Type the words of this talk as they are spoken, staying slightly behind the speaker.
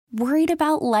Worried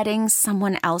about letting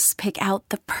someone else pick out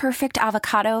the perfect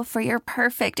avocado for your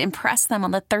perfect impress them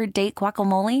on the third date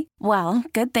guacamole? Well,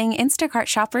 good thing Instacart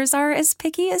shoppers are as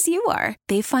picky as you are.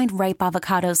 They find ripe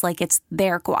avocados like it's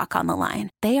their guac on the line.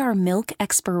 They are milk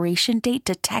expiration date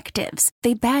detectives.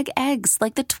 They bag eggs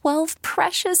like the 12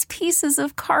 precious pieces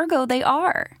of cargo they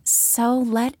are. So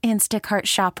let Instacart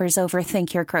shoppers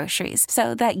overthink your groceries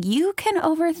so that you can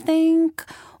overthink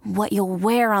what you'll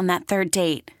wear on that third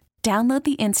date. Download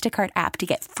the Instacart app to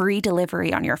get free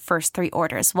delivery on your first 3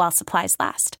 orders while supplies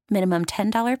last. Minimum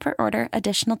 $10 per order.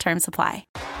 Additional terms apply.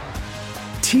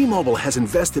 T-Mobile has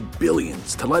invested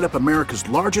billions to light up America's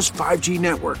largest 5G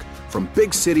network, from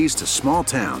big cities to small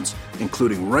towns,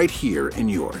 including right here in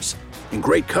yours. And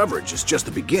great coverage is just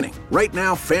the beginning. Right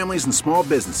now, families and small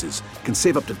businesses can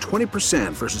save up to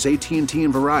 20% versus AT&T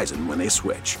and Verizon when they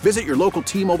switch. Visit your local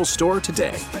T-Mobile store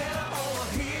today.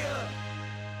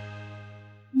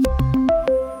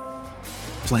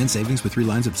 Plan savings with 3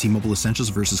 lines of T-Mobile Essentials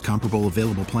versus comparable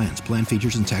available plans. Plan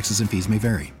features and taxes and fees may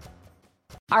vary.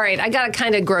 All right, I got a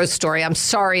kind of gross story. I'm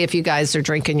sorry if you guys are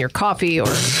drinking your coffee or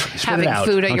having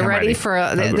food. Are you ready for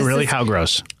really? How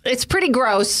gross? It's pretty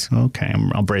gross. Okay,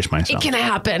 I'll brace myself. It can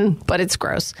happen, but it's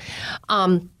gross.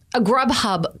 A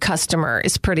Grubhub customer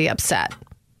is pretty upset.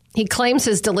 He claims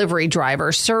his delivery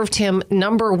driver served him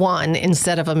number 1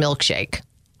 instead of a milkshake.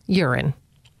 Urine.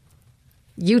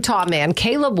 Utah man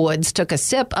Caleb Woods took a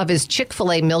sip of his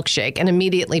Chick-fil-A milkshake and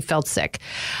immediately felt sick.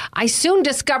 I soon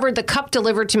discovered the cup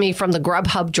delivered to me from the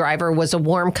Grubhub driver was a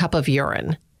warm cup of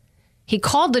urine. He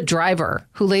called the driver,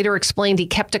 who later explained he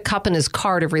kept a cup in his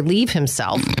car to relieve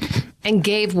himself and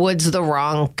gave Woods the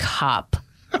wrong cup.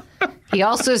 He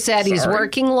also said he's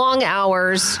working long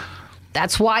hours.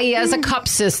 That's why he has a cup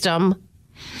system.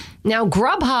 Now,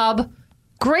 Grubhub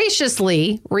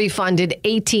graciously refunded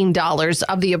 $18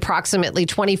 of the approximately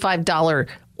 $25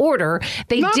 order.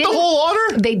 Not the whole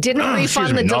order? They didn't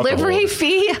refund the delivery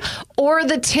fee or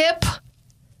the tip.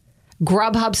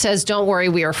 Grubhub says, don't worry,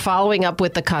 we are following up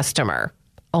with the customer.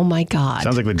 Oh, my God.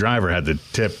 Sounds like the driver had the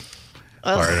tip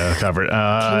part covered.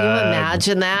 Can you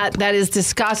imagine that? That is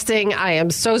disgusting. I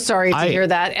am so sorry to hear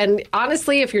that. And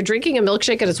honestly, if you're drinking a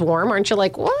milkshake and it's warm, aren't you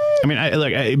like, what? I mean,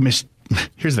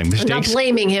 here's the thing. Mistakes, I'm not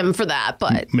blaming him for that,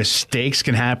 but mistakes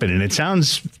can happen. And it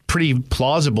sounds pretty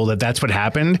plausible that that's what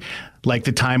happened. Like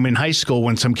the time in high school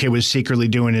when some kid was secretly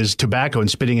doing his tobacco and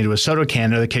spitting into a soda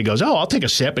can. And the kid goes, oh, I'll take a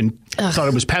sip, and thought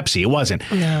it was Pepsi. It wasn't.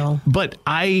 No. But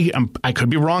I could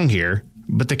be wrong here.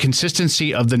 But the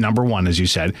consistency of the number 1, as you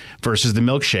said, versus the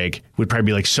milkshake would probably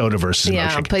be like soda versus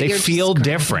milkshake. They feel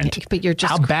different. But you're just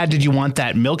how bad did you want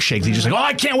that milkshake? You're just like, oh,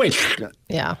 I can't wait.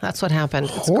 Yeah, that's what happened.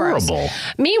 It's horrible.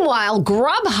 Gross. Meanwhile,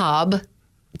 Grubhub,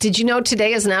 did you know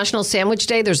today is National Sandwich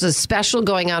Day? There's a special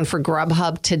going on for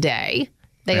Grubhub today.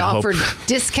 They offered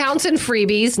discounts and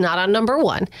freebies, not on number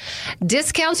 1.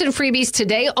 Discounts and freebies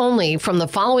today only from the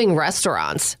following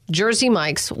restaurants: Jersey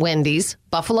Mike's, Wendy's,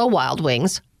 Buffalo Wild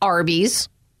Wings, Arby's.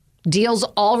 Deals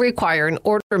all require an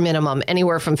order minimum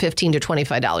anywhere from $15 to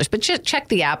 $25. But just check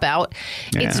the app out.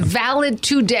 Yeah. It's valid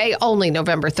today only,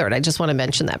 November 3rd. I just want to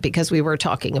mention that because we were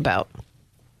talking about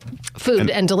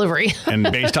food and delivery. And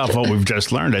based off what we've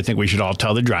just learned, I think we should all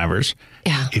tell the drivers,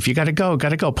 if you got to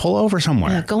go, pull over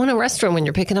somewhere. Yeah, go in a restaurant when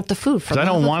you're picking up the food. I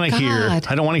don't want to hear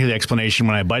the explanation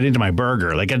when I bite into my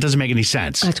burger. Like, that doesn't make any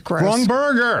sense. That's gross. Wrong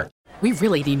burger. We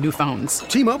really need new phones.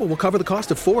 T-Mobile will cover the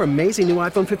cost of 4 amazing new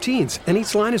iPhone 15s, and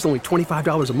each line is only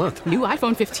 $25 a month. New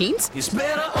iPhone 15s? It's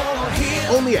better over here.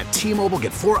 Only at T-Mobile,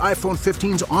 get 4 iPhone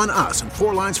 15s on us and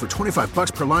 4 lines for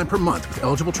 $25 per line per month with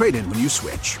eligible trade-in when you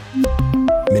switch.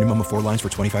 Minimum of 4 lines for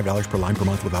 $25 per line per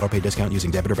month with autopay discount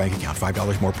using debit or bank account.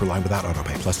 $5 more per line without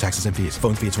autopay, plus taxes and fees.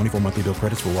 Phone fee at 24 monthly bill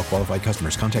credits for well-qualified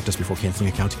customers. Contact us before canceling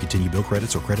account to continue bill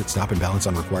credits or credit stop and balance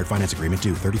on required finance agreement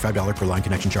due. $35 per line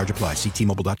connection charge applies. See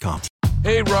T-Mobile.com.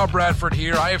 Hey, Rob Bradford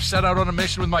here. I have set out on a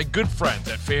mission with my good friends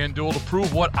at FanDuel to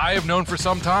prove what I have known for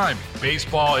some time.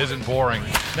 Baseball isn't boring.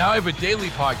 Now I have a daily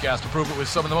podcast to prove it with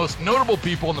some of the most notable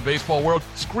people in the baseball world,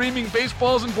 screaming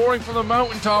baseball isn't boring from the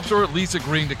mountaintops, or at least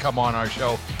agreeing to come on our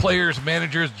show. Players,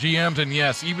 managers, GMs, and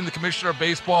yes, even the commissioner of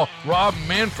baseball, Rob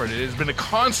Manfred. It has been a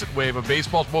constant wave of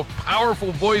baseball's most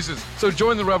powerful voices. So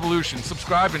join the revolution.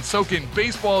 Subscribe and soak in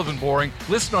Baseball Isn't Boring.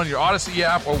 Listen on your Odyssey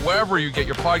app or wherever you get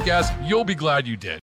your podcasts. You'll be glad you did.